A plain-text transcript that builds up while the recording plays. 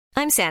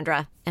I'm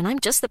Sandra, and I'm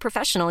just the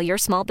professional your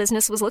small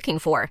business was looking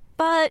for.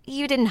 But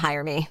you didn't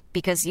hire me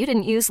because you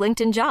didn't use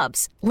LinkedIn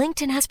Jobs.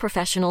 LinkedIn has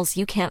professionals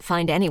you can't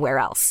find anywhere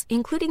else,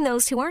 including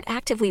those who aren't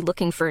actively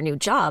looking for a new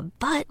job,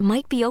 but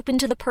might be open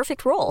to the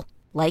perfect role,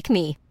 like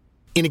me.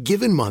 In a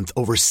given month,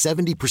 over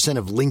 70%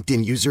 of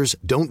LinkedIn users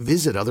don't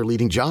visit other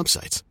leading job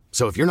sites.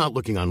 So if you're not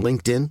looking on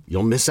LinkedIn,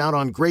 you'll miss out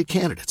on great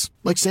candidates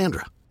like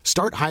Sandra.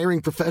 Start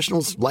hiring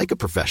professionals like a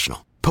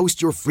professional.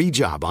 Post your free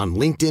job on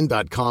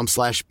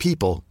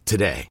linkedin.com/people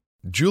today.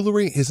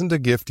 Jewelry isn't a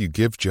gift you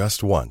give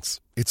just once.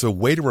 It's a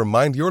way to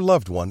remind your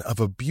loved one of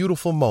a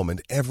beautiful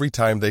moment every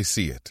time they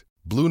see it.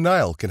 Blue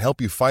Nile can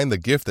help you find the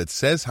gift that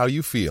says how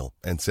you feel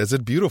and says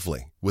it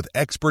beautifully, with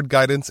expert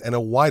guidance and a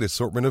wide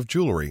assortment of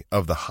jewelry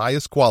of the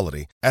highest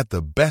quality at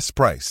the best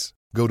price.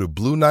 Go to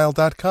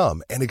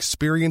BlueNile.com and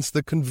experience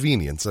the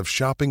convenience of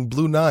shopping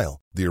Blue Nile,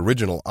 the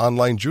original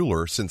online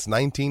jeweler since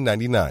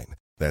 1999.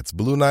 That's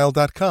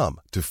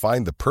BlueNile.com to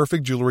find the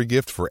perfect jewelry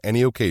gift for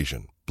any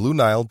occasion.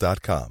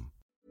 BlueNile.com.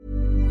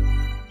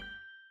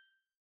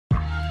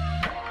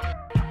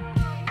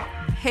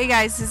 Hey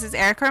guys, this is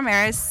Erica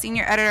Ramirez,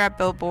 senior editor at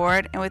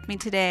Billboard, and with me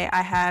today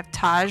I have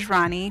Taj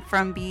Rani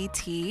from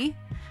BT.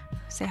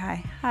 Say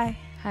hi. Hi.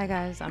 Hi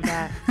guys, I'm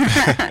back.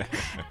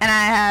 And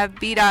I have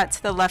B Dot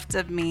to the left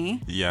of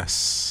me.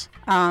 Yes.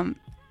 I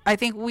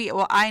think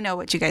I know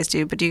what you guys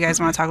do, but do you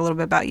guys want to talk a little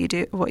bit about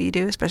what you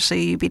do,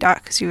 especially you, B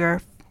Dot, because you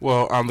are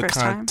I'm the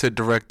content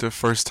director,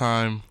 first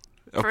time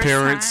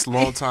appearance,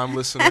 long time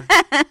listener.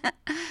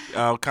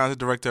 Content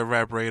director at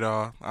Rap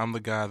Radar. I'm the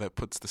guy that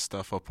puts the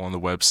stuff up on the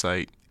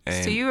website.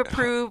 And, so you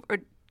approve or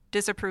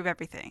disapprove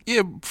everything?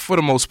 Yeah, for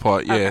the most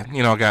part, yeah. Okay.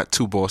 You know, I got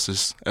two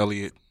bosses,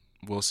 Elliot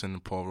Wilson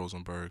and Paul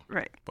Rosenberg.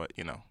 Right. But,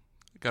 you know,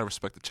 got to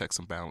respect the checks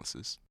and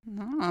balances.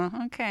 Oh,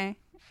 okay.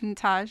 And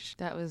Taj?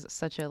 That was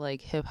such a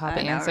hip hop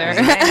answer.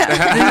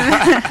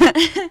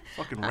 Right?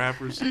 Fucking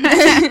rappers.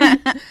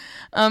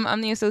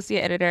 I'm the associate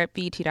editor at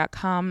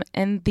BET.com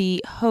and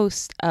the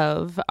host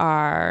of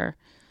our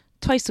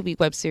twice a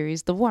week web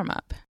series, The Warm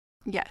Up.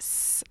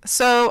 Yes.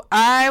 So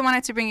I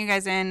wanted to bring you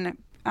guys in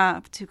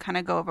to kind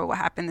of go over what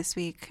happened this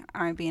week,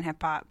 R&B and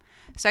hip hop.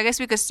 So I guess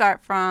we could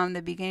start from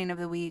the beginning of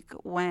the week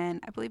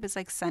when, I believe it's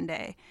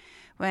Sunday,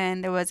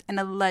 when there was an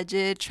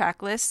alleged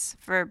track list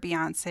for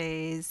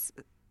Beyonce's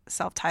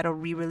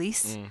self-titled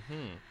re-release.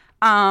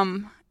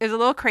 Mm-hmm. It was a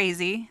little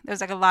crazy. There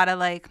was a lot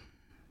of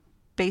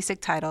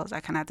basic titles, I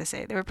kind of have to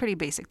say. They were pretty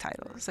basic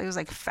titles. It was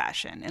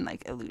fashion and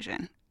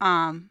illusion.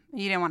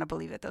 You didn't want to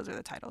believe that those were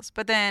the titles.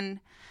 But then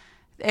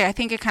I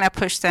think it kind of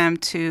pushed them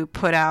to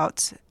put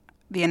out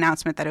the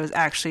announcement that it was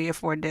actually a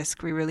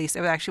 4-disc re-release.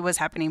 It actually was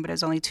happening, but it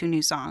was only 2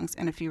 new songs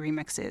and a few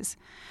remixes.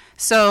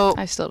 So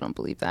I still don't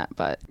believe that,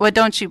 but... What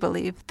don't you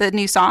believe? The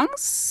new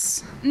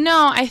songs?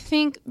 No, I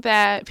think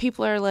that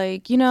people are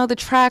the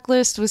track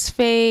list was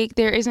fake.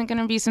 There isn't going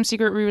to be some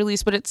secret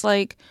re-release, but it's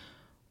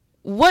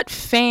what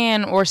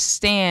fan or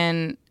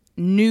stan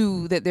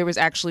knew that there was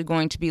actually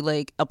going to be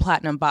a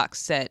platinum box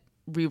set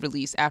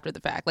re-release after the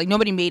fact?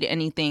 Nobody made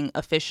anything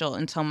official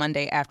until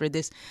Monday after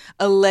this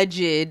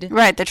alleged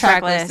the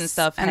track list and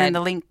stuff, and then the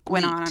link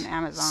went on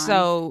Amazon.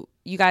 So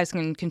you guys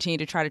can continue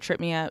to try to trip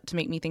me up to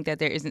make me think that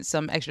there isn't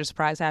some extra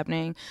surprise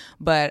happening,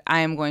 but I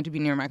am going to be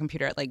near my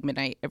computer at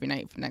midnight every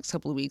night for the next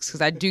couple of weeks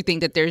because I do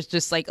think that there's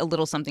just a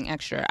little something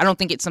extra. I don't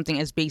think it's something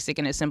as basic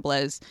and as simple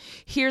as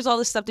here's all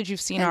the stuff that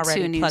you've seen and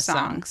already 2 new plus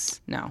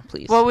songs. No,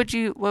 please. What would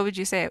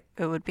you say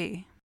it would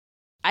be?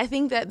 I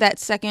think that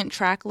second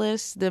track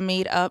list, the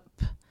made up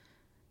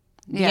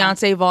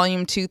Beyonce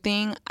Volume 2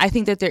 thing, I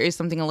think that there is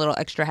something a little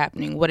extra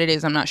happening. What it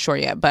is, I'm not sure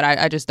yet, but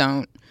I just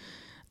don't.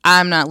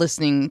 I'm not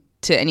listening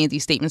to any of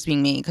these statements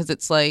being made because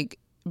it's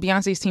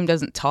Beyonce's team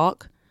doesn't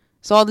talk.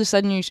 So all of a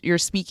sudden you're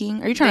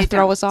speaking. Are you trying to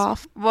throw us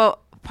off? Well,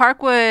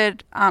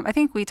 Parkwood, I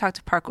think we talked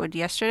to Parkwood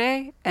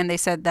yesterday, and they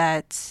said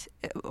that,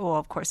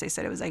 of course they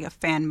said it was a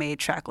fan-made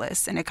track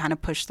list, and it kind of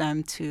pushed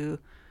them to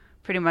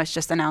pretty much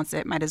just announce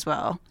it, might as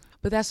well.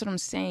 But that's what I'm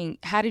saying.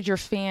 How did your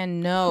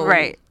fan know?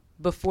 Right.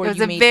 Before it was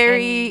you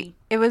made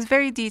it was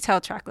very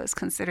detailed track list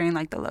considering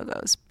the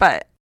logos,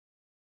 but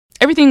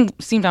everything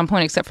seemed on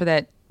point except for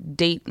that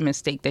date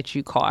mistake that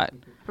you caught.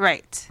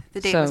 Right.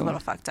 The date was a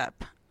little fucked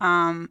up.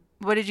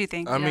 What did you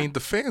think? I mean, the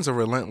fans are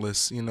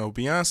relentless.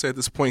 Beyonce at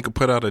this point could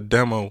put out a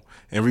demo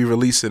and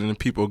re-release it and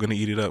people are going to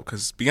eat it up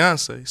because it's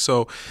Beyonce.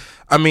 So,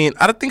 I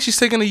don't think she's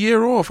taking a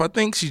year off. I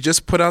think she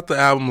just put out the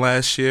album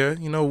last year.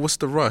 What's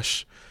the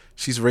rush?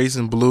 She's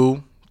raising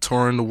blue,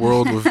 touring the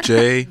world with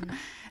Jay.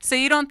 So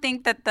you don't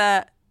think that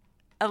the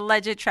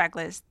alleged track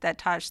list that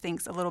Taj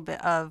thinks a little bit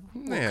of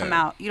will come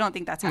out? You don't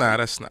think that's happening? Nah,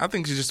 that's not. I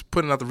think she's just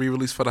putting out the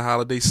re-release for the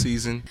holiday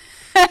season.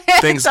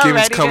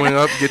 Thanksgiving's coming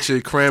up. Get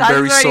your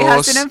cranberry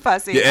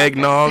sauce, your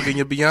eggnog, and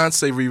your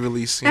Beyonce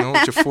re-release.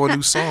 With your 4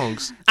 new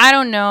songs. I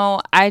don't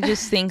know. I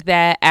just think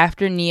that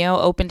after Neo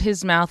opened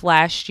his mouth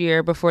last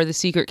year before The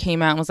Secret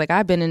came out and was like,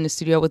 I've been in the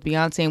studio with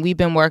Beyonce and we've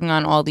been working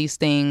on all these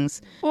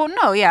things. Well,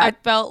 no, yeah. I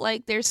felt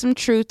like there's some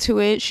truth to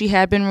it. She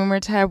had been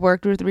rumored to have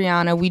worked with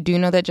Rihanna. We do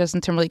know that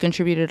Justin Timberlake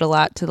contributed a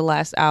lot to the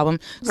last album.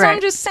 So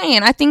I'm just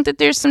saying, I think that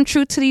there's some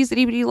truth to these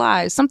itty-bitty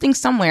lies. Something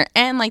somewhere.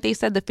 And like they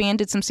said, the fan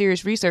did some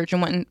serious research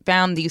and went and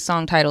found these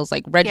song titles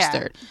like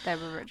registered. Yeah,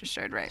 they were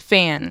registered, right.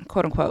 Fan,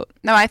 quote unquote.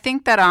 No, I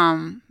think that,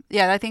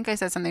 I think I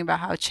said something about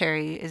how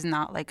Cherry is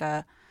not like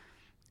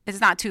it's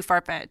not too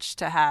far-fetched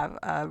to have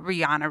a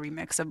Rihanna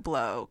remix of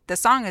Blow. The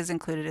song is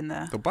included in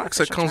the box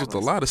set comes with a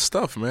lot of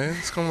stuff, man.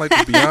 It's coming like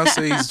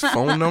Beyonce's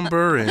phone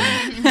number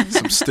and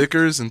some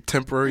stickers and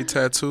temporary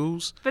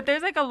tattoos. But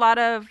there's like a lot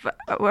of,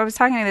 I was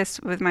talking to this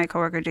with my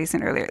coworker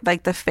Jason earlier,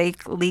 like the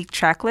fake leaked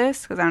track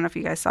list, because I don't know if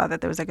you guys saw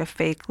that there was like a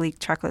fake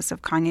leaked track list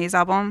of Kanye's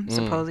album,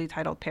 supposedly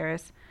titled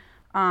Paris.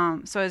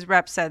 So his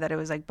rep said that it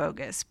was like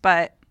bogus.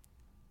 But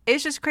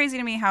it's just crazy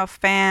to me how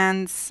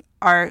fans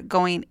are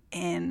going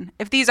in,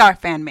 if these are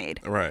fan made,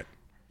 right?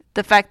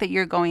 The fact that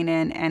you're going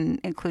in and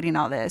including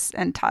all this,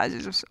 and Taj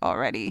is just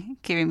already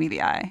giving me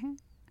the eye.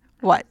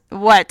 What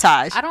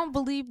Taj? I don't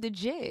believe the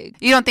jig.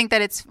 You don't think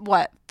that it's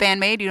fan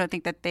made? You don't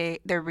think that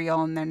they're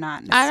real and they're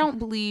not? I don't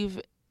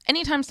believe.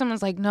 Anytime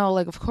someone's like, no,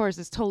 like of course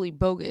it's totally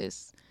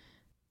bogus.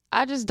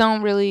 I just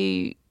don't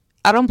really.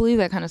 I don't believe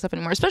that kind of stuff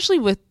anymore, especially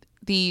with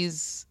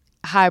these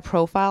high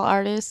profile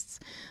artists.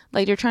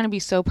 Like they're trying to be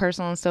so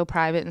personal and so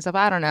private and stuff.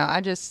 I don't know.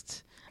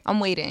 I'm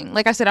waiting.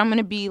 Like I said, I'm going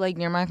to be like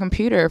near my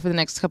computer for the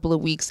next couple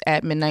of weeks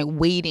at midnight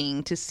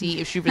waiting to see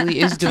if she really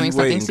is doing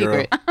something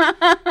secret.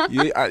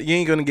 You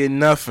ain't going to get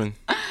nothing.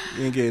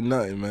 You ain't getting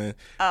nothing, man.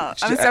 Oh,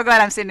 I'm so glad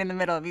I'm sitting in the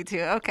middle of you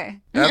two. Okay.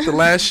 After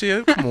last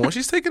year, come on,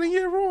 she's taking a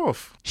year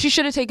off. She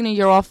should have taken a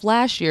year off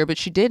last year, but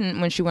she didn't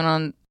when she went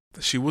on.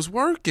 She was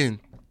working.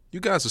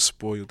 You guys are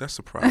spoiled. That's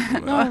the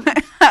problem, man.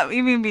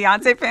 You mean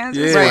Beyonce fans?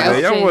 Yeah,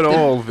 right. I want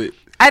all of it.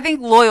 I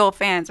think loyal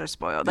fans are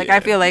spoiled. Like, I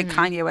feel like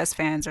Kanye West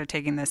fans are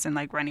taking this and,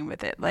 like, running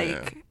with it.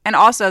 Like, and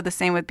also the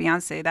same with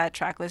Beyonce. That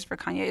track list for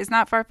Kanye is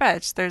not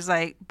far-fetched. There's,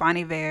 like, Bon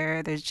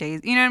Iver, there's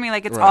Jay-Z. You know what I mean?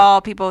 Like, it's all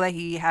people that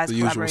he has the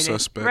collaborated. Usual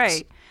suspects.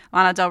 Right.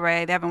 Lana Del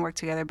Rey, they haven't worked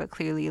together, but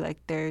clearly, like,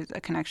 there's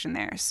a connection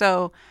there.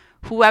 So,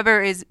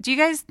 whoever is... Do you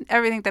guys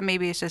ever think that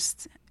maybe it's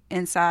just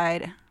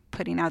inside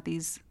putting out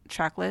these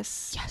track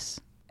lists? Yes.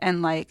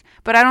 And, like...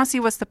 But I don't see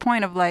what's the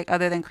point of, like,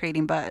 other than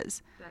creating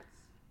buzz.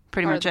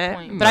 Pretty much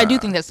it. But I do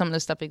think that some of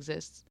this stuff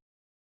exists.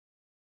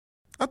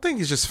 I think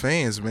it's just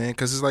fans, man,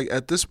 because it's like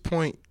at this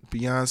point,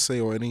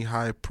 Beyonce or any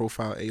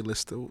high-profile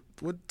A-lister,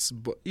 what's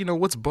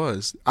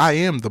buzz? I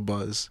am the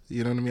buzz.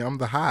 You know what I mean? I'm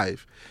the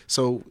hive.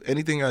 So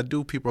anything I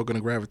do, people are going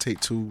to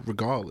gravitate to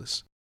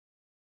regardless.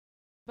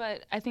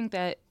 But I think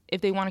that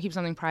if they want to keep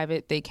something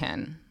private, they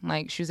can.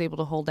 Like, she was able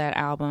to hold that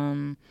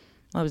album.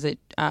 What was it?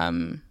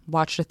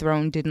 Watch the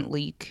Throne didn't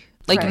leak.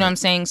 Like, right. You know what I'm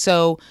saying?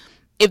 So...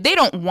 if they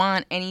don't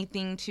want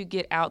anything to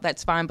get out,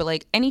 that's fine. But,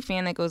 like, any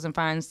fan that goes and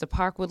finds the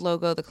Parkwood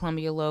logo, the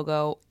Columbia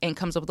logo, and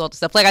comes up with all the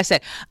stuff. Like I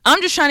said, I'm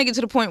just trying to get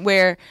to the point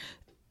where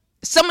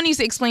someone needs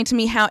to explain to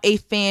me how a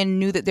fan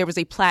knew that there was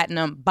a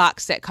platinum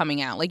box set coming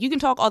out. Like, you can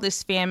talk all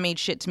this fan-made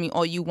shit to me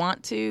all you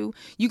want to.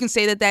 You can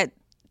say that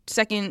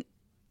second,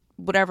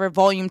 whatever,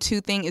 volume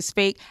 2 thing is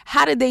fake.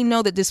 How did they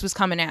know that this was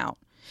coming out?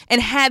 And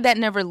had that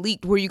never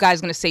leaked, were you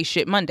guys going to say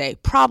shit Monday?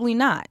 Probably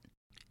not.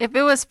 If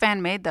it was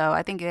fan made, though,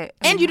 I think it.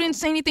 And you didn't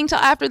say anything till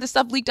after the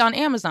stuff leaked on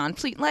Amazon.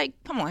 Please, like,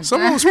 come on.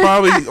 Someone was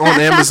probably on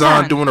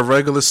Amazon doing a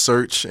regular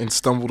search and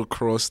stumbled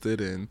across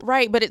it, and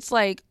right. But it's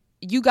like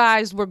you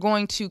guys were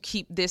going to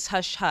keep this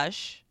hush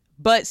hush,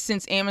 but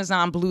since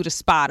Amazon blew the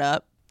spot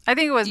up, I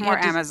think it was more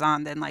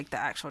Amazon than like the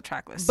actual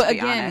track list. But to be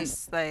again,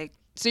 honest. Like,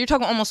 so you're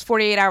talking almost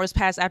 48 hours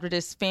passed after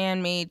this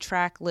fan made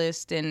track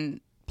list and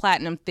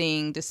platinum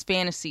thing, this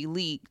fantasy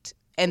leaked.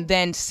 And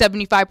then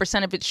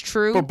 75% of it's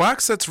true. But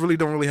box sets really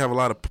don't really have a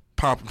lot of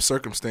pomp and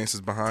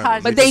circumstances behind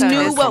them. But they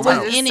knew what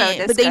was in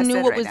it. But they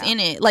knew what was in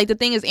it. Like, the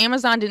thing is,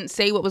 Amazon didn't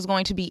say what was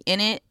going to be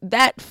in it.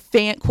 That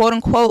quote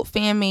unquote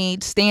fan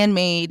made, stand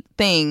made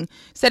thing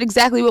said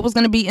exactly what was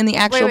going to be in the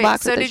actual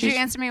box set. So did you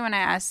answer me when I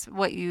asked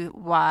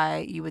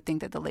why you would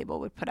think that the label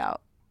would put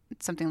out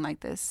something like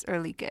this or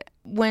leak it?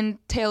 When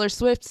Taylor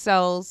Swift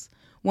sells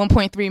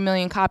 1.3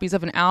 million copies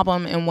of an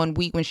album in 1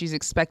 week when she's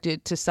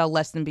expected to sell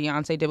less than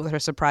Beyonce did with her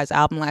surprise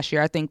album last year,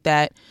 I think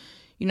that,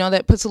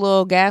 that puts a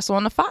little gas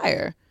on the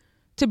fire.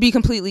 To be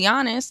completely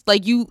honest,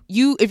 like you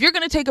if you're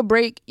going to take a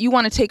break, you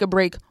want to take a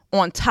break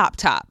on top,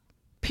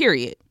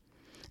 period.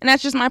 And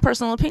that's just my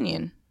personal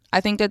opinion. I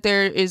think that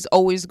there is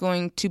always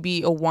going to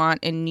be a want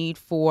and need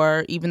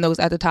for even those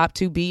at the top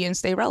to be and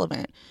stay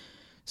relevant.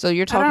 So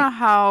you're talking. I don't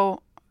know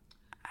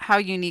how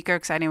unique or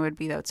exciting it would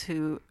be, though,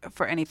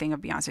 for anything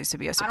of Beyonce's to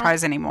be a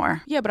surprise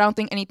anymore. Yeah, but I don't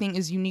think anything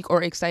is unique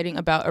or exciting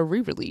about a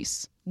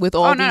re-release with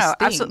all these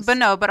things.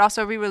 Absolutely. But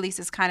also re-release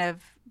is kind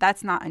of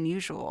that's not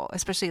unusual,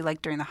 especially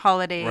like during the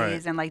holidays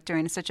Right. and like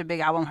during such a big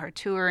album, her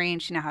touring.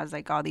 She now has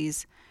like all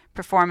these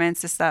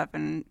performances stuff,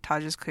 and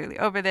Taj is clearly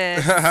over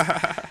this.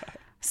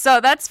 So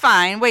that's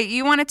fine. Wait,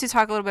 you wanted to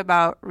talk a little bit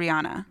about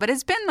Rihanna, but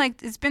it's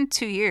been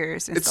 2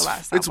 years since the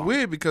last album. It's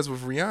weird because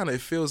with Rihanna,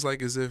 it feels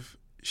like as if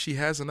she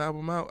has an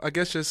album out. I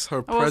guess just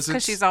her presence.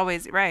 Because she's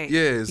always right.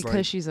 Yeah, it's Because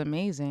like, she's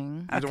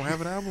amazing. you don't have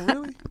an album,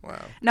 really?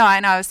 Wow. No, I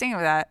know. I was thinking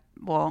of that.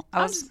 Well, I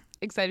I'm was. just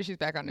excited she's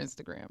back on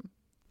Instagram.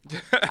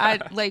 I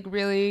like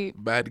really.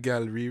 Bad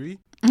gal Riri.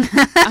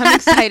 I'm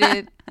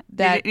excited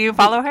that Do you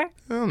follow her?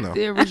 I don't know.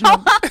 the original.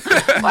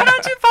 Why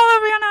don't you follow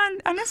Rihanna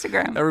on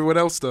Instagram? Everyone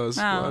else does.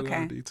 Oh, Why okay. do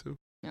I need to?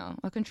 No,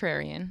 a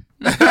contrarian.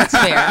 That's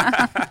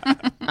fair.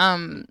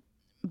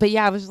 But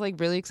yeah, I was like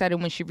really excited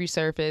when she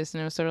resurfaced,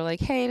 and it was sort of like,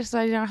 hey, this is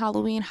on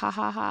Halloween, ha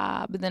ha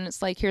ha. But then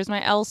it's like, here's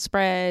my L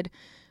spread.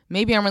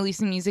 Maybe I'm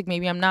releasing music,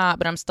 maybe I'm not,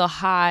 but I'm still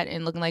hot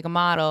and looking like a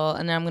model,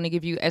 and then I'm gonna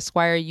give you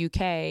Esquire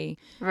UK.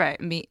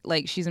 Right.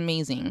 Like she's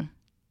amazing.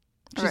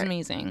 She's Right.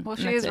 amazing. Well, And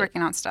she that's is it.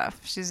 working on stuff.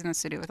 She's in the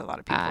studio with a lot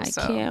of people. I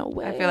So can't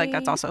I feel like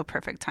that's wait. also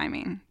perfect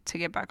timing to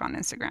get back on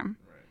Instagram.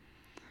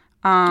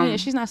 Yeah,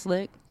 she's not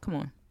slick. Come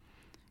on.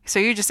 So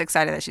you're just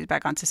excited that she's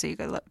back on to so you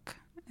could look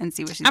and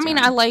see what she's I mean,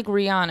 doing. I like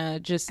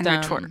Rihanna. Just and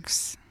her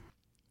twerks.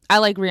 I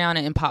like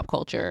Rihanna in pop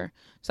culture.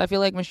 So I feel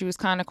like when she was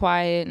kind of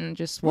quiet and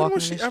just When walking,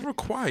 was she in the ever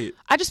quiet?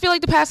 I just feel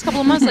like the past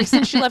couple of months, like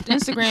since she left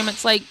Instagram,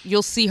 it's like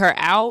you'll see her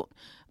out.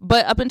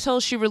 But up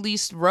until she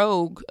released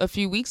Rogue a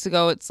few weeks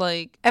ago, it's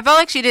like I felt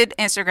like she did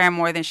Instagram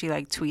more than she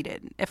like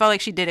tweeted. It felt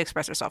like she did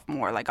express herself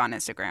more like on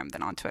Instagram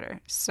than on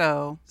Twitter.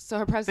 So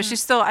her presence. but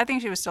she's still, I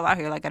think she was still out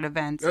here like at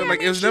events.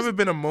 Like, there's never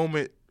been a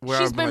moment where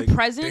she's I'm been like,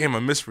 present. damn,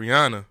 I miss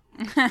Rihanna.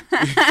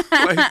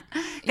 Like,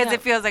 Because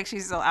it feels like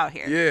she's still out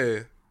here.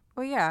 yeah.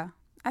 Well, yeah.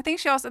 I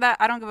think she also, that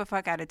I don't give a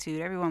fuck attitude.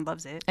 Everyone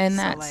loves it. And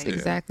So, that's like,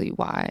 exactly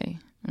why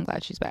I'm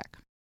glad she's back.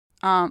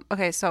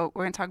 okay, so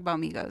we're gonna talk about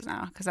Migos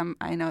now because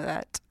I know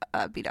that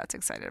B-Dot's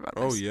excited about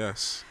this. Oh,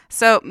 yes.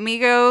 So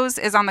Migos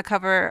is on the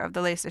cover of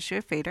the latest issue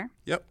of Fader.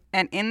 Yep.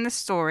 And in the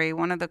story,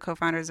 one of the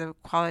co-founders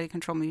of Quality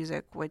Control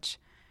Music, which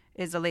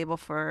is the label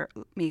for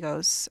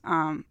Migos,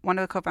 one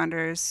of the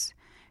co-founders,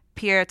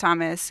 Pierre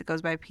Thomas,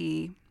 goes by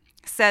P,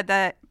 said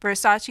that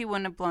Versace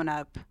would have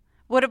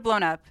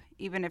blown up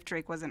even if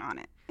Drake wasn't on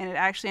it. And it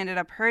actually ended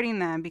up hurting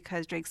them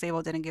because Drake's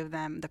label didn't give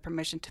them the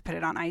permission to put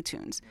it on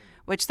iTunes,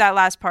 which that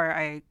last part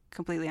I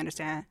completely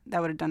understand.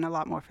 That would have done a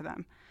lot more for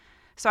them.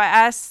 So I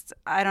asked,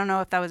 I don't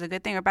know if that was a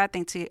good thing or bad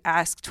thing, to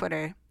ask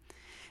Twitter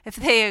if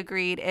they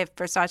agreed if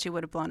Versace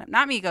would have blown up.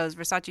 Not Migos,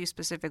 Versace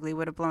specifically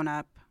would have blown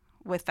up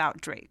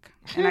without Drake.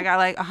 And I got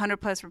like 100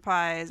 plus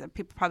replies.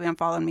 People probably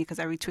unfollowed me because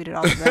I retweeted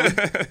all of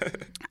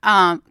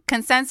them.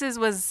 Consensus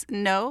was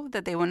no,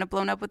 that they wouldn't have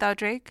blown up without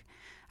Drake.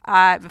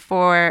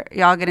 Before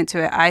y'all get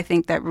into it, I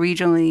think that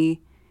regionally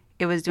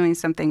it was doing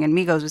something and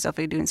Migos was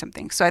definitely doing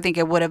something. So I think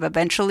it would have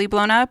eventually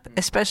blown up,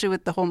 especially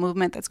with the whole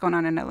movement that's going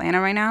on in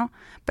Atlanta right now.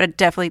 But I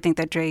definitely think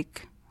that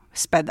Drake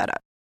sped that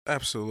up.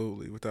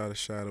 Absolutely, without a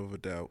shadow of a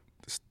doubt.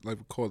 It's like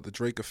we call it the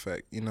Drake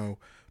effect. You know,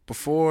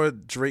 before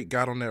Drake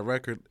got on that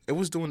record, it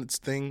was doing its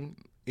thing.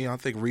 You know, I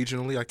think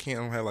regionally, I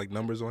don't have like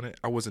numbers on it.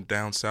 I wasn't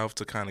down south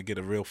to kind of get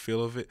a real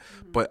feel of it.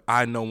 Mm-hmm. But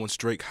I know once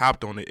Drake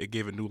hopped on it, it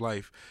gave it new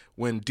life.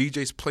 When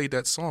DJs played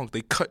that song,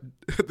 they cut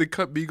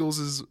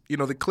Migos',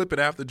 they clip it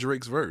after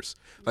Drake's verse.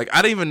 Like I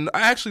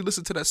actually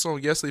listened to that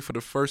song yesterday for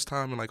the first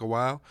time in like a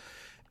while.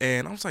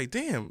 And I was like,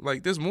 damn,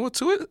 like there's more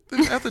to it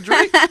than after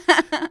Drake.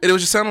 And it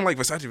was just sounding like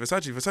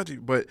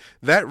Versace. But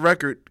that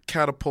record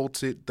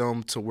catapulted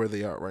them to where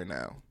they are right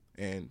now.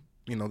 And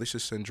they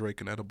should send Drake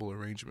an edible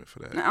arrangement for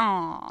that.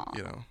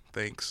 Aww.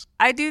 Thanks.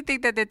 I do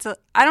think that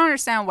I don't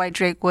understand why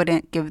Drake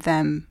wouldn't give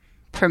them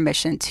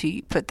permission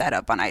to put that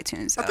up on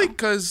iTunes. Though. I think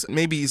because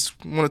maybe it's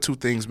one or two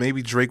things.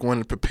 Maybe Drake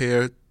wanted to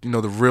prepare,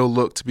 the real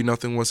look to be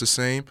Nothing Was the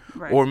Same.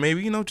 Right. Or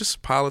maybe,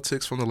 just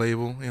politics from the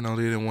label. They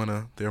didn't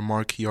want their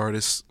marquee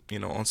artists,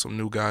 on some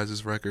new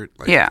guys' record.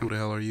 Like, who the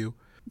hell are you?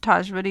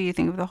 Taj, what do you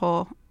think of the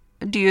whole...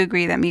 Do you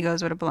agree that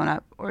Migos would have blown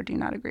up, or do you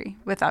not agree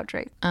without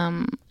Drake?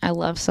 I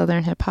love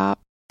Southern hip hop.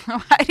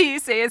 Why do you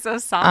say it so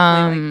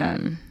softly like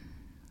that?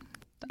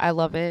 I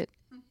love it.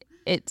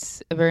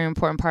 It's a very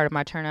important part of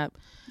my turn up.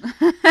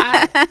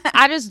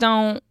 I just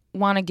don't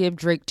want to give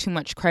Drake too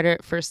much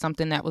credit for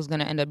something that was going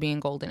to end up being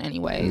golden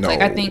anyway. No.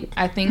 Like I think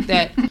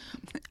yes.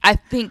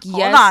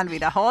 Hold on,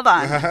 Vita. Hold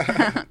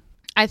on.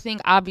 I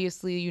think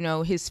obviously,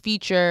 his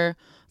feature,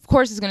 of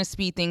course, is going to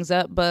speed things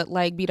up. But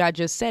like Vita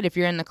just said, if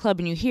you're in the club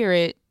and you hear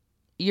it,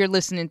 you're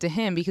listening to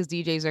him because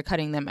DJs are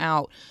cutting them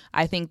out.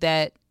 I think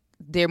that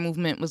their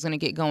movement was going to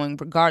get going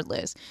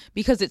regardless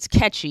because it's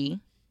catchy.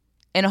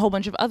 And a whole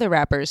bunch of other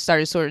rappers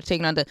started sort of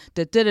taking on the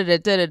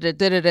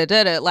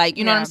da-da-da-da-da-da-da-da-da-da, like,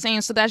 you know what I'm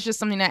saying? So that's just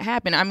something that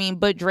happened. I mean,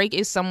 but Drake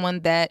is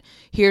someone that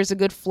hears a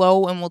good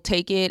flow and will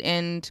take it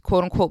and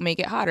quote unquote make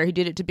it hotter. He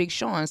did it to Big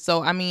Sean.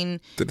 So, I mean,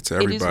 did it to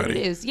everybody. It is what it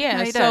is. Yeah.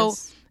 No, he so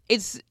does.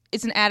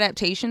 it's an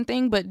adaptation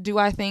thing, but do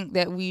I think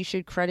that we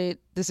should credit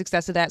the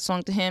success of that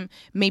song to him?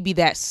 Maybe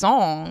that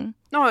song.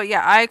 No,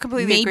 yeah, I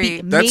completely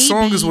agree. That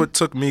song is what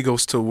took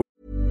Migos to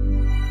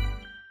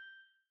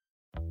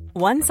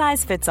One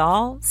size fits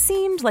all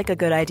seemed like a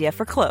good idea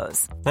for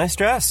clothes. Nice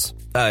dress.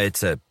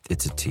 It's a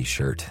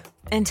t-shirt.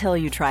 Until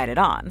you tried it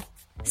on.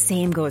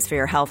 Same goes for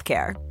your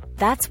healthcare.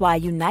 That's why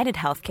United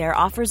Healthcare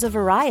offers a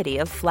variety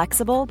of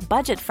flexible,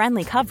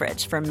 budget-friendly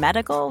coverage for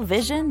medical,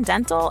 vision,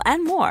 dental,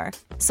 and more.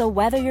 So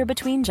whether you're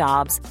between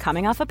jobs,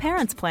 coming off a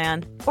parent's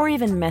plan, or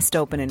even missed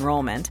open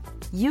enrollment,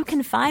 you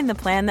can find the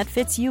plan that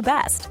fits you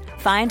best.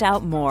 Find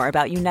out more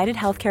about United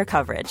Healthcare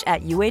coverage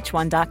at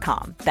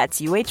uh1.com. That's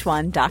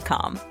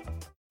uh1.com.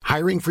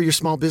 Hiring for your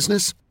small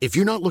business? If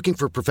you're not looking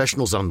for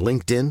professionals on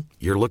LinkedIn,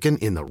 you're looking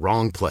in the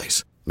wrong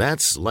place.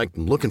 That's like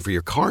looking for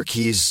your car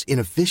keys in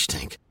a fish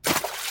tank.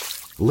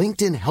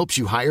 LinkedIn helps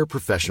you hire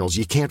professionals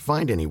you can't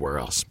find anywhere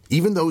else,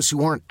 even those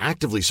who aren't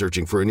actively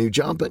searching for a new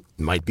job but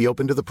might be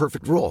open to the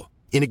perfect role.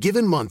 In a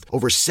given month,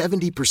 over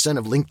 70%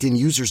 of LinkedIn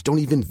users don't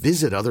even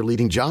visit other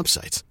leading job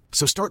sites.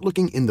 So start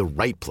looking in the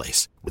right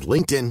place. With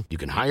LinkedIn, you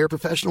can hire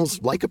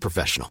professionals like a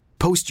professional.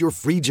 Post your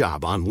free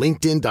job on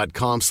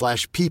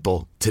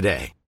linkedin.com/people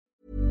today.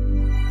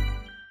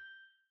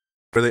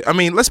 I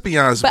mean, let's be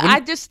honest. But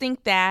I just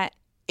think that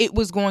it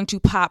was going to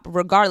pop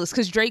regardless,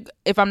 because Drake,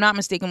 if I'm not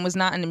mistaken, was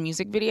not in the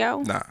music video.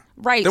 Nah.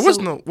 Right. There was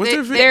so no. Was there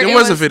a video? There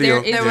was a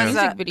video. There was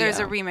a video. There's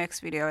a remix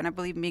video, and I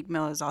believe Meek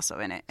Mill is also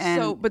in it.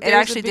 And but it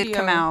actually did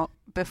come out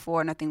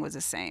before Nothing Was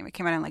the Same. It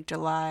came out in like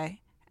July,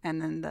 and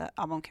then the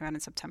album came out in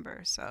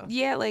September. So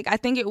yeah, like I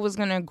think it was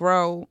gonna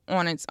grow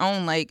on its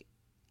own. Like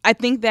I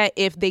think that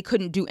if they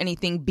couldn't do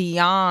anything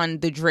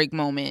beyond the Drake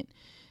moment,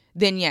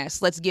 then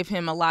yes, let's give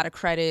him a lot of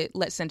credit.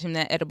 Let's send him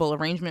that edible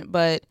arrangement.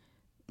 But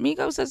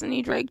Migos doesn't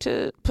need Drake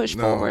to push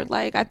forward.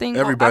 Like I think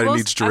everybody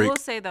needs Drake. I will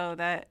say though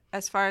that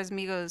as far as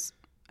Migos,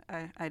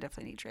 I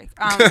definitely need Drake.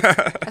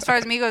 As far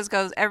as Migos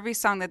goes, every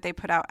song that they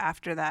put out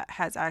after that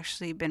has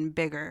actually been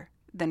bigger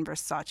than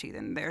Versace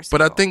than theirs.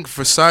 But I think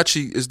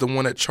Versace is the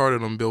one that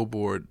charted on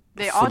Billboard.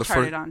 They all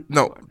charted on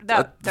Billboard.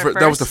 No,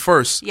 that was the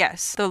first.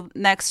 Yes, the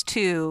next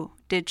two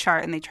did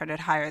chart, and they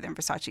charted higher than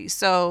Versace.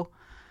 So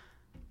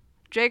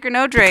Drake or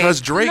no Drake, because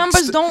Drake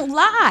numbers don't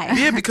lie.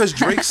 Yeah, because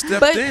Drake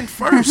stepped in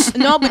first.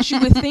 No, but you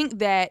would think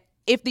that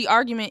if the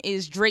argument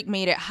is Drake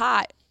made it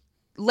hot,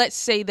 let's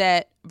say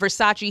that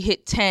Versace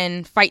hit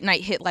 10, Fight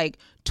Night hit like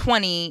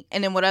 20,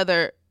 and then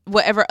whatever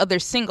other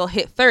single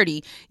hit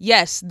 30,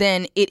 yes,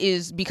 then it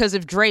is because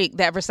of Drake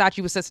that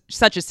Versace was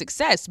such a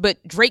success.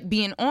 But Drake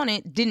being on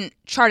it didn't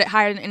chart it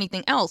higher than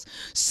anything else.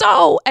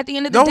 So at the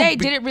end of the day,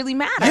 did it really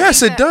matter?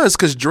 Yes, it does,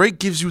 because Drake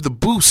gives you the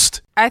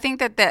boost. I think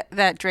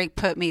that Drake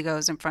put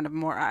Migos in front of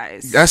more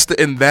eyes. That's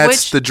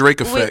the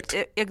Drake effect.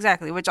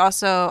 Exactly, which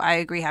also I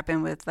agree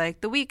happened with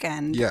like The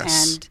Weeknd.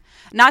 Yes. And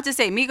not to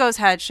say Migos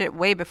had shit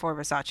way before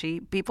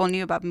Versace. People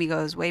knew about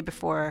Migos way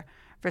before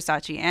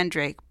Versace and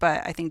Drake,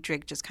 but I think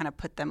Drake just kind of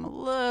put them a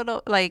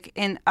little like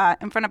in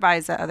front of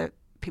eyes that other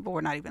people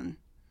were not even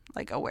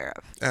like aware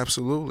of.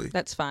 Absolutely.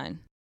 That's fine.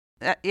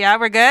 Yeah,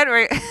 we're good.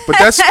 But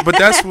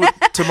that's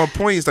what, to my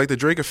point, is like the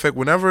Drake effect.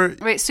 Whenever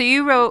so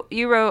you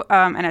wrote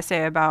an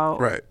essay about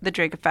the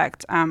Drake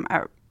effect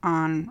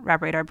on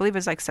Rap Radar. I believe it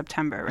was like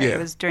September, right? Yeah. It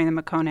was during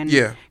the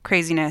McConan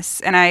craziness,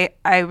 and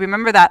I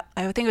remember that.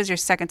 I think it was your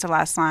second to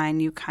last line.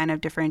 You kind of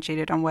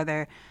differentiated on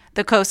whether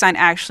the cosign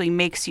actually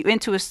makes you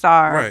into a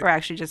star or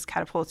actually just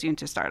catapults you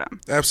into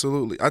stardom.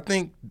 Absolutely. I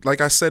think,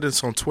 like I said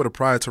this on Twitter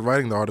prior to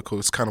writing the article,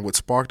 it's kind of what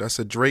sparked. I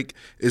said Drake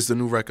is the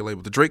new record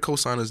label. The Drake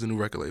cosign is the new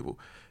record label.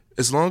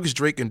 As long as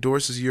Drake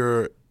endorses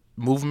your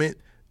movement,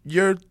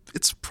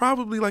 it's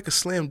probably like a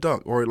slam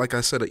dunk, or like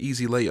I said, an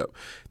easy layup,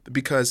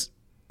 because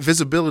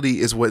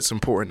visibility is what's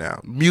important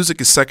now. Music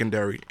is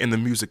secondary in the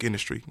music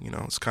industry. You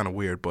know, it's kind of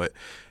weird, but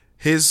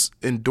his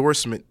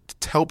endorsement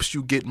helps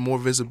you get more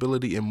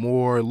visibility and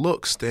more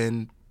looks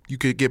than you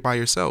could get by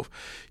yourself.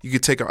 You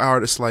could take an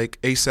artist like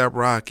A$AP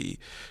Rocky,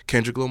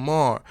 Kendrick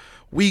Lamar,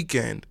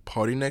 Weeknd,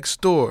 Party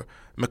Next Door,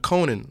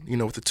 McConan, you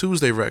know, with the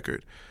Tuesday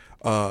record.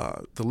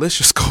 The list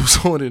just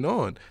goes on and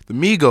on. The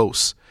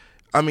Migos.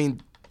 I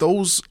mean,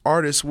 those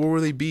artists, where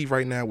would they be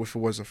right now if it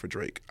wasn't for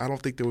Drake? I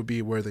don't think they would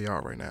be where they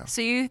are right now.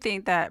 So you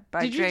think that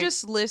by Did Drake... you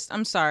just list...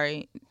 I'm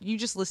sorry. You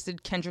just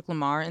listed Kendrick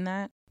Lamar in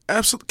that?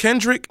 Absolutely.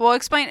 Kendrick. Well,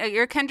 explain.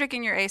 Your Kendrick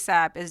and your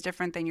A$AP is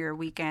different than your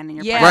Weeknd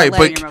and your right,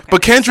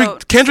 but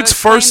Kendrick's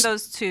first,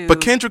 those two.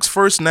 But Kendrick's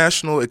first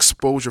national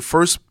exposure,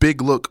 first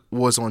big look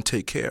was on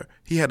Take Care.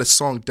 He had a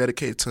song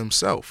dedicated to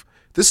himself.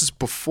 This is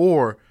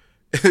before,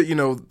 you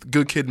know,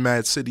 Good Kid,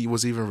 Mad City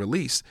was even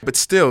released. But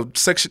still,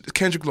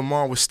 Kendrick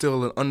Lamar was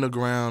still an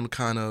underground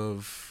kind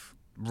of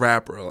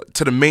rapper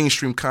to the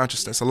mainstream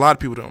consciousness. A lot of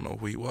people don't know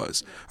who he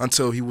was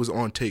until he was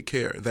on Take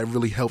Care. That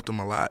really helped him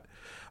a lot.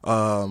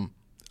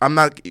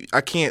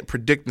 I can't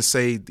predict and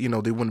say, you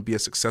know, they wouldn't be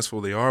as successful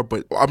as they are,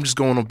 but I'm just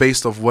going on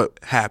based off what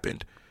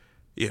happened.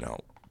 You know,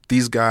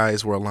 these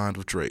guys were aligned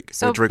with Drake.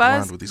 So Drake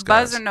aligned with these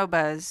guys. Buzz or no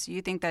buzz,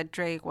 you think that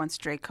once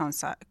Drake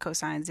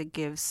cosigns, it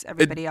gives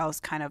everybody else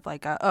kind of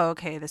like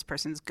okay, this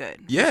person's good.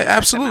 Yeah,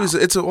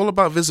 absolutely. It's all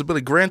about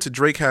visibility. Granted,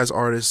 Drake has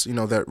artists, you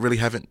know, that really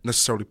haven't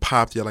necessarily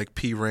popped yet, like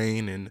P.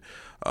 Rain and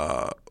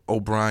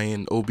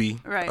O'Brien, Obi,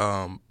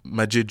 right.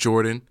 Majid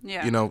Jordan.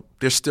 Yeah. You know,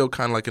 they're still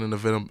kind of like in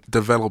the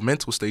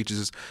developmental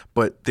stages,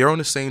 but they're on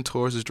the same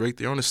tours as Drake.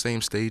 They're on the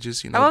same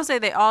stages. You know, I will say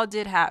they all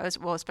did have,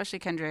 well, especially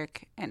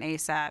Kendrick and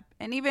ASAP,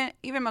 and even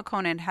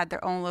McConan had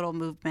their own little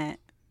movement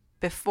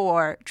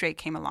before Drake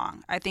came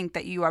along. I think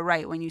that you are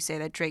right when you say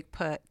that Drake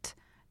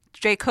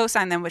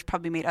co-signed them, which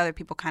probably made other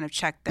people kind of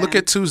check them. Look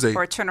at Tuesday.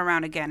 Or turn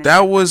around again.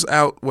 That was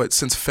out,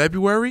 since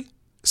February?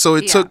 So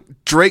it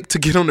took Drake to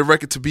get on the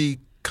record to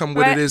become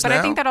what it is now? But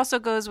I think that also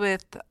goes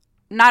with,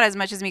 not as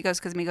much as Migos,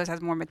 because Migos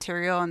has more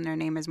material and their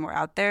name is more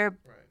out there.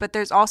 Right. But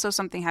there's also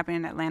something happening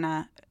in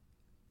Atlanta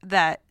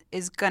that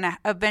is going to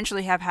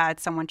eventually have had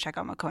someone check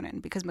out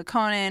McConan, because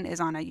McConan is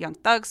on a Young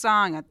Thug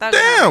song,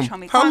 Damn,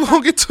 how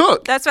long it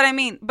took. That's what I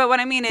mean. But what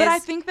I mean is, I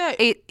think that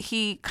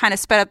he kind of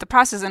sped up the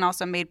process and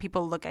also made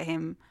people look at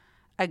him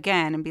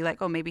again and be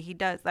like, oh, maybe he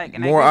does. Like,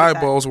 and more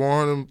eyeballs were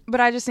on him. But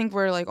I just think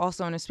we're like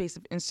also in a space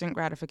of instant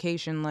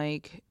gratification.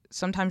 Like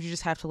sometimes you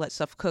just have to let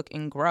stuff cook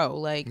and grow.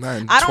 Like not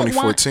in I don't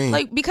 2014. want,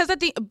 like, because at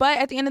the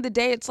end of the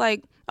day, it's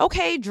like,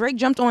 okay, Drake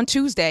jumped on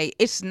Tuesday.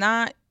 It's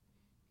not.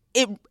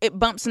 It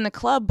bumps in the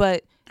club,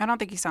 but I don't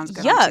think he sounds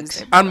good.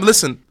 Yuck. On Tuesday.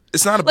 Listen.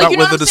 It's not about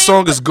whether the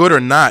song is good or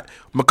not.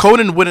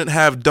 McConan wouldn't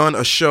have done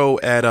a show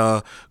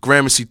at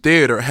Gramercy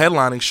Theater, a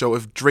headlining show,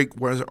 if Drake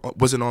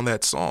wasn't on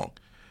that song.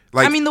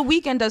 Like, I mean, The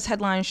Weeknd does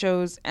headline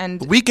shows,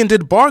 and The Weeknd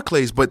did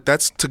Barclays, but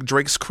that's to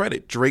Drake's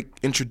credit. Drake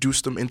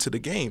introduced them into the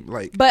game.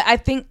 Like, but I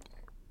think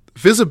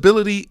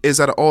visibility is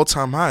at an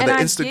all-time high. The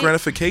instant get,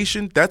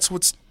 gratification, that's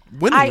what's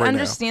winning right now. I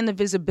understand the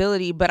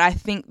visibility, but I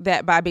think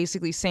that by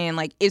basically saying,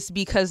 like, it's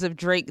because of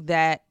Drake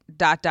that ...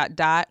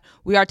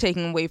 we are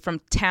taking away from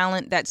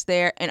talent that's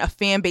there and a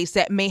fan base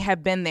that may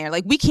have been there.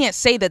 Like, we can't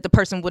say that the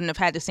person wouldn't have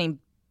had the same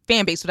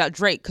fan base without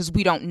Drake, because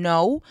we don't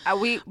know.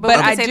 But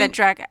I say that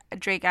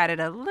Drake added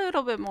a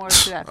little bit more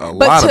to that.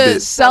 But to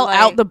sell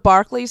out the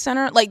Barclays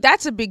Center, like,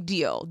 that's a big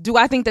deal. Do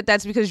I think that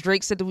that's because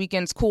Drake said The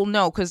Weeknd's cool?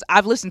 No, because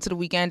I've listened to The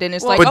Weeknd and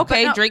it's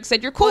Drake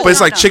said you're cool. But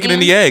it's like chicken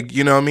and the egg.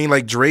 You know what I mean?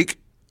 Like, Drake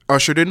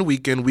ushered in The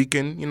Weeknd.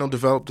 Weeknd, you know,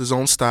 developed his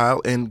own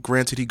style, and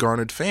granted, he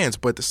garnered fans.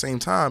 But at the same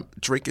time,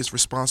 Drake is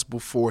responsible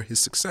for his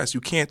success.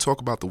 You can't talk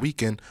about The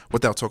Weeknd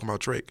without talking about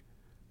Drake.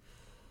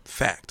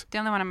 Fact. The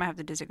only one I might have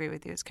to disagree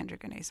with you is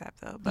Kendrick and ASAP,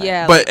 though. But,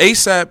 yeah, but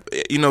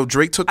ASAP, you know,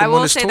 Drake took him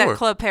on his tour. I will say that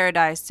Club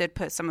Paradise did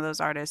put some of those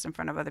artists in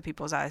front of other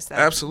people's eyes that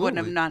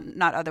absolutely wouldn't have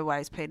not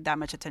otherwise paid that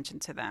much attention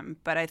to them.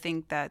 But I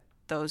think that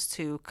those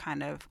two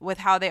kind of, with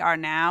how they are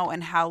now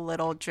and how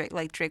little Drake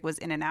was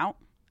in and out,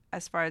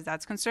 as far as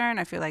that's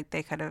concerned, I feel like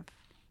they could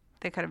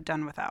have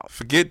done without.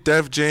 Forget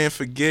Def Jam,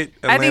 forget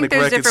Atlantic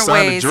Records,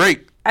 sign to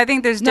Drake. I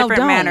think there's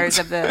different manners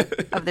of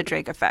the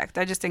Drake effect.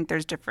 I just think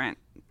there's different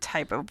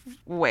type of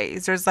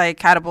ways. There's like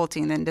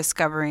catapulting, then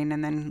discovering,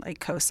 and then like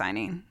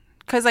co-signing.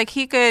 Because like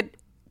he could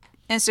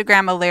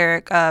Instagram a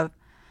lyric of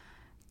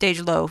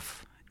Dej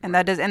Loaf, and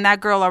that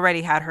girl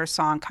already had her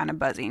song kind of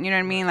buzzing. You know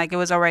what I mean? Like it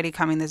was already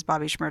coming, this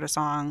Bobby Shmurda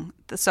song.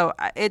 So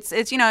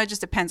it's you know, it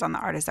just depends on the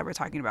artist that we're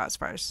talking about as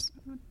far as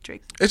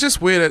Drake. It's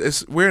just weird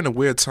that we're in a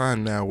weird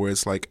time now where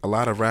it's like a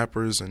lot of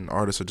rappers and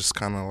artists are just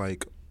kind of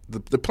like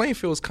the playing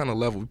field is kind of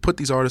level. We put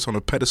these artists on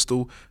a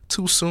pedestal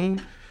too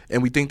soon,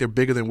 and we think they're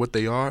bigger than what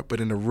they are. But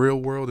in the real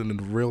world and in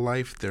the real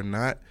life, they're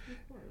not.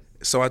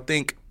 So I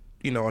think,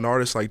 you know, an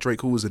artist like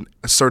Drake, who is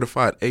a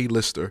certified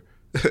A-lister,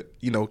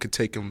 you know, could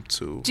take him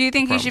to. Do you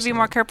think he should be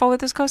more careful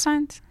with his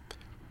cosigns?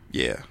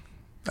 Yeah,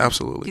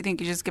 absolutely. Do you think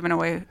he's just giving them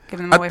away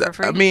for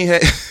free? I mean,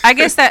 hey. I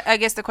guess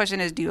the question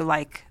is, do you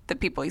like the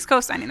people he's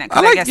co-signing?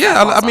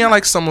 I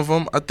like some of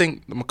them. I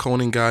think the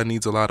McConan guy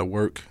needs a lot of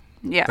work.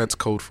 Yeah, that's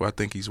code for I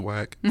think he's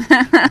whack.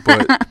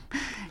 But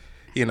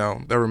you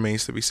know, that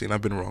remains to be seen.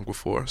 I've been wrong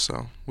before,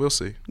 so we'll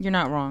see. You're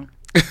not wrong.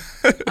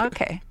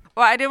 Okay.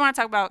 Well, I did want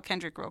to talk about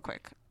Kendrick real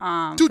quick.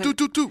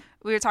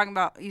 We were talking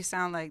about, you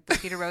sound like the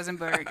Peter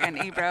Rosenberg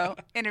and Ebro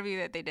interview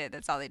that they did.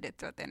 That's all they did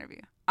throughout the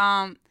interview.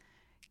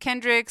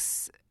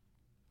 Kendrick's,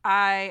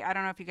 I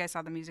don't know if you guys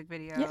saw the music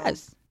video.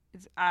 Yes.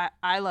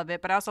 I love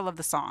it, but I also love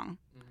the song.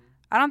 Mm-hmm.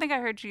 I don't think I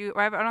heard you,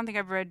 or I don't think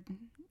I've read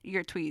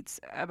your tweets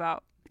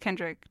about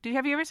Kendrick.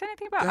 Have you ever said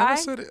anything about I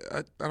said it.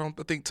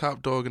 I think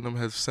Top Dog and them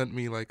have sent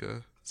me like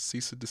a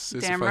cease and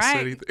desist Damn if right. I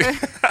said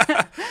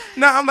anything.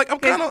 No, I'm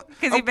kind of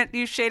because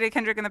you shaded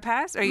Kendrick in the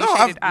past, or you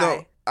shaded I?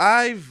 No,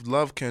 I've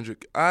loved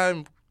Kendrick.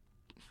 I'm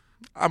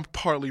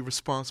partly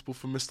responsible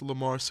for Mr.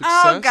 Lamar's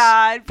success. Oh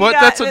God! But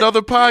that's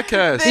another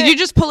podcast. Did you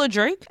just pull a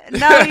Drake?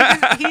 No,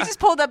 he just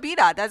pulled up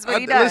B-Dot. That's what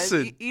he does.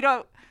 Listen, you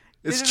don't.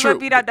 This is true. what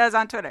B-Dot does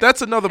on Twitter.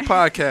 That's another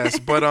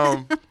podcast. But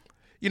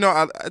you know,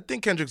 I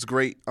think Kendrick's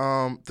great.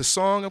 The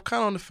song I'm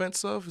kind of on the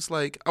fence of. It's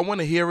like I want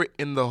to hear it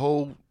in the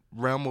whole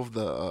realm of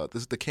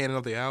the canon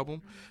of the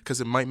album,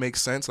 because it might make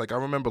sense. Like I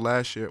remember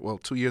last year,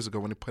 2 years ago,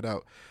 when they put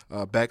out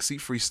Backseat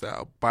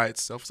Freestyle by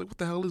itself. It's like, what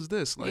the hell is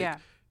this? Like, yeah.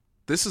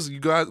 This is, you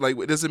guys, like,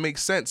 does it make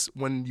sense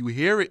when you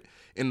hear it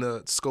in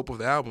the scope of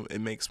the album? It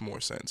makes more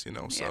sense, you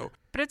know. Yeah. So,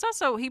 but it's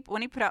also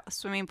when he put out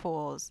Swimming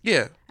Pools.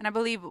 Yeah. And I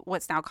believe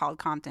what's now called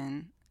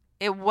Compton.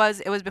 it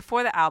was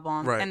before the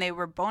album, Right. and they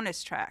were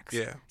bonus tracks.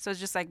 Yeah. So it's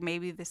just like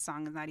maybe this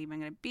song is not even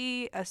going to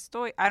be a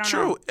story. I don't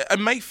know. True. It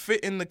might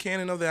fit in the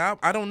canon of the album.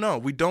 I don't know.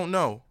 We don't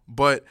know.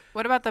 But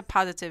What about the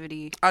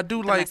positivity? I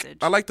do message?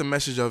 I like the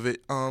message of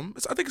it. I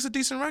think it's a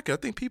decent record. I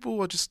think people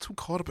are just too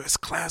caught up. It's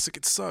classic.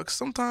 It sucks.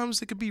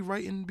 Sometimes it could be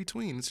right in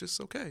between. It's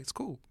just okay. It's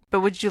cool. But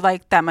would you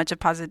like that much of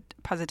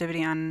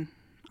positivity on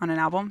an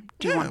album?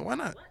 Why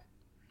not?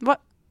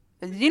 What?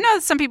 You know,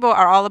 some people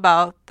are all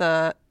about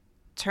the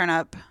turn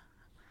up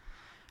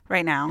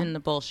right now. And the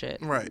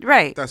bullshit.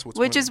 Right. That's what's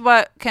Which funny. is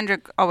what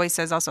Kendrick always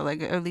says also,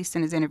 like, at least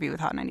in his interview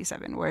with Hot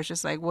 97, where it's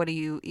just like, what are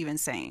you even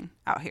saying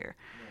out here?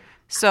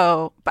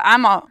 So, but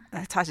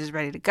Tosh is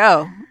ready to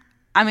go.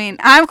 I mean,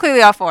 I'm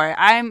clearly all for it.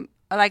 I'm,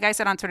 like I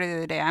said on Twitter the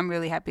other day, I'm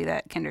really happy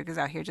that Kendrick is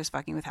out here just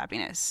fucking with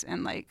happiness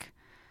and, like,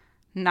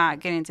 not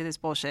getting into this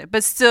bullshit,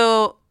 but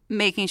still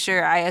making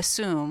sure, I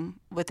assume,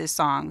 with his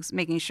songs,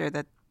 making sure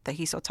that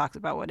he still talks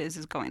about what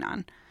is going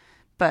on.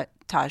 But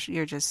Taj,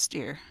 you're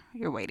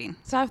waiting.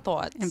 So I have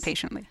thoughts.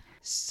 Impatiently.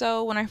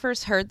 So when I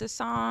first heard the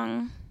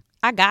song,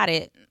 I got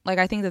it. Like,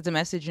 I think that the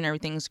message and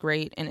everything's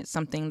great, and it's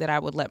something that I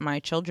would let my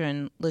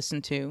children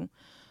listen to.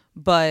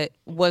 But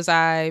was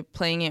I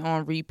playing it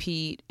on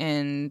repeat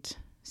and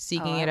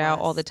seeking it out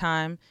all the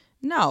time?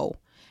 No.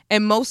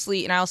 And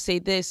mostly, and I'll say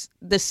this,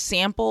 the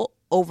sample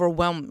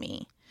overwhelmed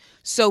me.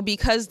 So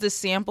because the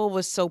sample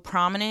was so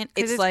prominent,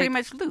 it's like, pretty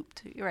much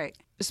looped. You're right.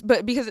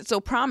 But because it's so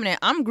prominent,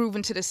 I'm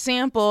grooving to the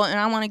sample and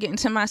I want to get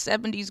into my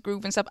 70s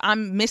groove and stuff.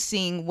 I'm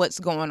missing what's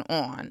going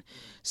on.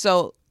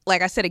 So,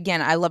 like I said,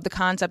 again, I love the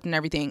concept and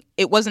everything.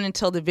 It wasn't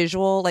until the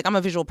visual, like, I'm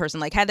a visual person.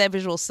 Like, had that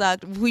visual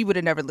sucked, we would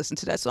have never listened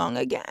to that song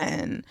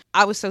again.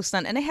 I was so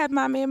stunned. And they had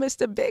my man,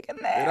 Mr. Big, in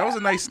there. Yeah, that was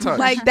a nice touch.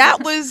 Like,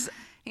 that was...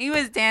 He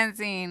was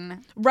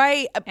dancing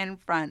right in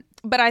front.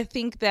 But I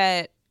think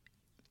that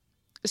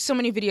so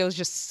many videos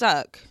just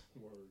suck.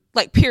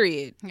 Like,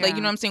 period. Yeah. Like,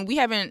 you know what I'm saying?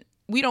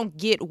 We don't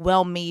get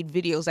well-made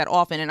videos that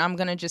often, and I'm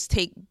gonna just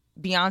take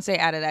Beyonce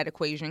out of that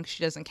equation because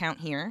she doesn't count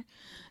here,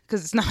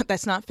 because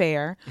that's not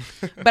fair.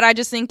 But I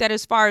just think that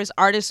as far as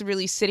artists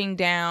really sitting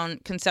down,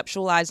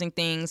 conceptualizing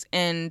things,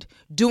 and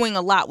doing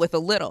a lot with a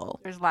little,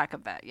 there's lack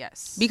of that.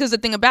 Yes, because the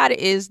thing about it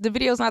is the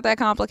video's not that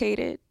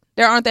complicated.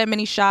 There aren't that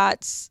many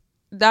shots,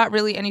 not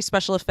really any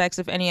special effects,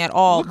 if any at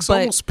all. Looks but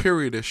almost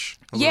period-ish.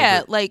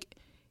 Yeah, like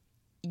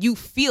you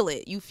feel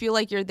it. You feel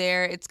like you're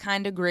there. It's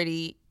kind of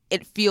gritty.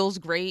 It feels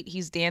great.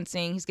 He's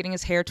dancing. He's getting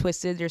his hair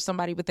twisted. There's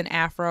somebody with an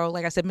afro.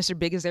 Like I said, Mr.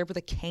 Big is there with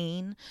a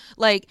cane.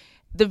 Like,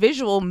 the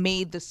visual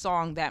made the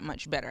song that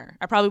much better.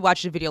 I probably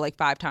watched the video like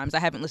 5 times. I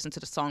haven't listened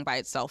to the song by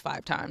itself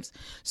 5 times.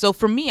 So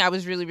for me, I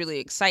was really, really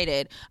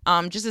excited.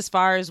 Just as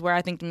far as where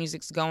I think the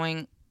music's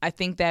going, I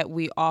think that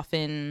we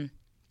often,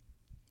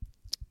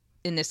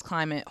 in this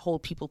climate,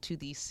 hold people to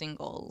these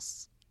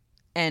singles.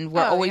 And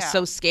we're always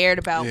so scared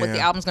about what the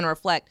album's going to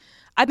reflect.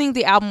 I think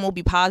the album will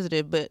be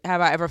positive, but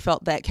have I ever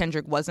felt that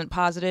Kendrick wasn't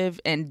positive?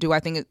 And do I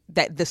think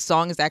that the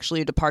song is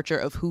actually a departure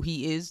of who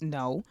he is?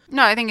 No.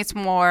 No, I think it's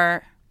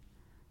more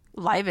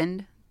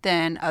livened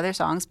than other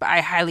songs, but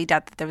I highly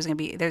doubt that there's gonna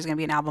be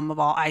an album of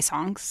all I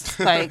songs.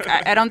 Like,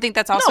 I don't think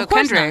that's also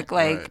Kendrick. Not.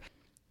 Like, Right.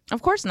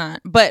 Of course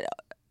not. But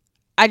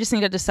I just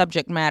think that the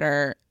subject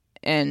matter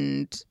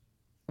and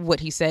what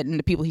he said and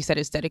the people he said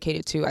is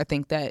dedicated to, I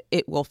think that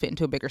it will fit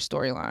into a bigger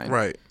storyline.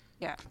 Right.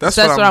 yeah. That's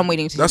what I'm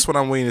waiting to. That's what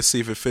I'm waiting to see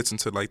if it fits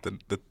into like the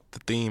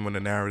theme and the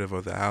narrative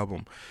of the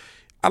album.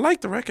 I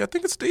like the record. I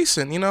think it's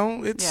decent. You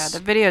know, it's The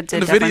video did. the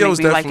definitely video is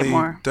make me like it definitely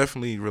more.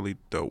 definitely really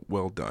dope,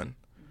 well done.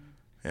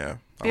 Yeah.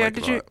 I Yeah. like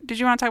it a lot. Did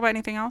you want to talk about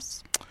anything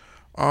else?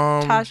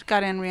 Taj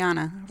got in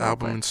Rihanna. real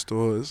Album quick. in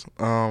stores.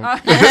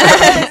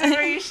 This is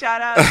where you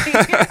shout out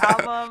your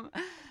album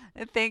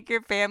and thank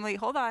your family.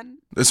 Hold on.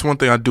 There's one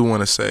thing I do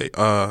want to say.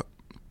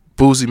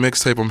 Boozy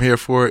mixtape, I'm here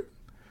for it.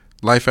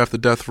 Life After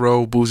Death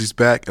Row, Boozy's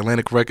back.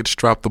 Atlantic Records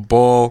dropped the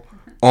ball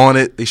on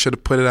it. They should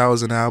have put it out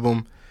as an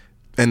album.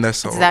 And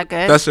that's all. Is that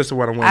good? That's just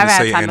what I wanted I to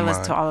haven't say. had time in to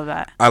listen mind. to all of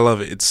that. I love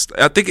it.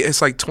 I think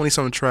it's like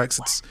 20-something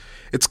tracks.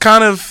 It's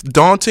kind of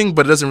daunting,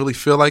 but it doesn't really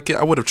feel like it.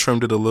 I would have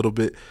trimmed it a little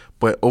bit,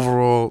 but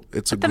overall,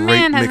 it's a The great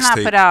man has not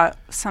mixtape. put out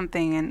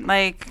something and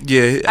like.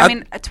 Yeah, I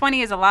mean, 20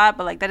 is a lot,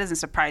 but like that doesn't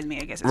surprise me.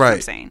 I guess is what I'm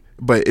right. saying.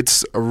 But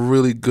it's a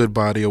really good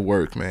body of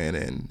work, man.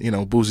 And you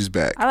know, Boozy's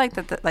back. I like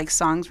that the, like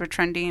songs were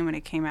trending when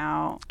it came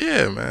out.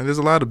 Yeah, man. There's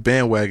a lot of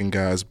bandwagon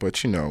guys,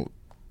 but you know,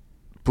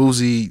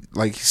 Boozy,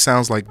 like, he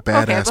sounds like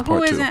badass Okay, but who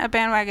part 2. isn't a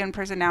bandwagon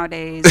person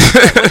nowadays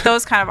with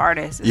those kind of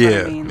artists? Is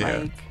what I mean. yeah.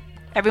 Like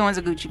everyone's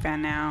a Gucci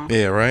fan now.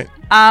 Yeah, right.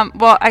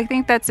 Well, I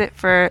think that's it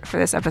for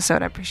this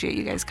episode. I appreciate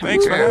you guys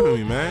coming. Thanks for through.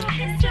 having me, man.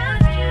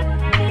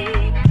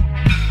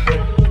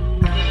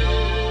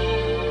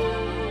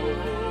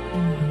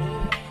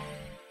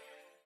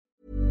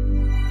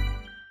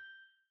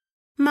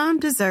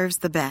 deserves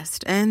the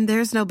best, and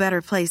there's no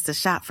better place to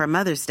shop for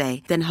Mother's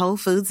Day than Whole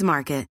Foods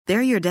Market.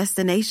 They're your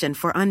destination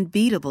for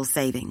unbeatable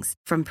savings,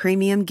 from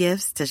premium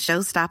gifts to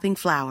show-stopping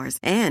flowers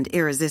and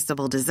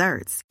irresistible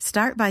desserts.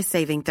 Start by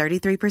saving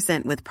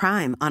 33% with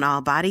Prime on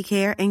all body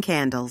care and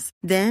candles.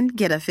 Then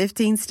get a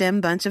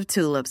 15-stem bunch of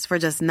tulips for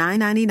just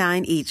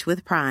 $9.99 each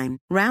with Prime.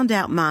 Round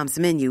out Mom's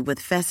menu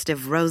with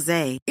festive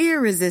rosé,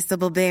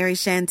 irresistible berry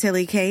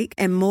chantilly cake,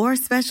 and more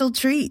special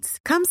treats.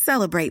 Come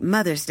celebrate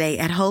Mother's Day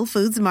at Whole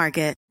Foods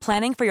Market.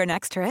 Planning for your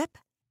next trip?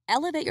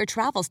 Elevate your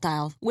travel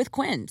style with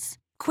Quince.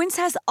 Quince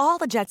has all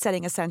the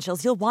jet-setting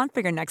essentials you'll want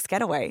for your next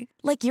getaway,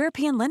 like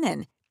European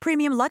linen,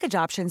 premium luggage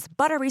options,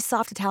 buttery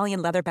soft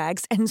Italian leather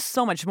bags, and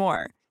so much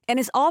more. And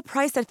is all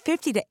priced at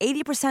 50 to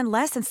 80%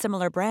 less than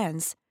similar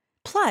brands.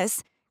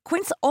 Plus,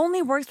 Quince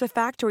only works with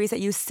factories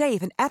that use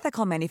safe and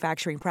ethical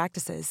manufacturing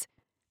practices.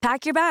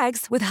 Pack your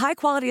bags with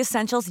high-quality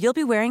essentials you'll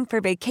be wearing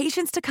for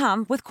vacations to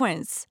come with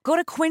Quince. Go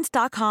to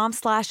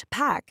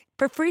quince.com/pack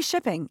for free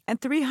shipping and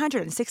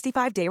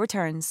 365-day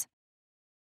returns.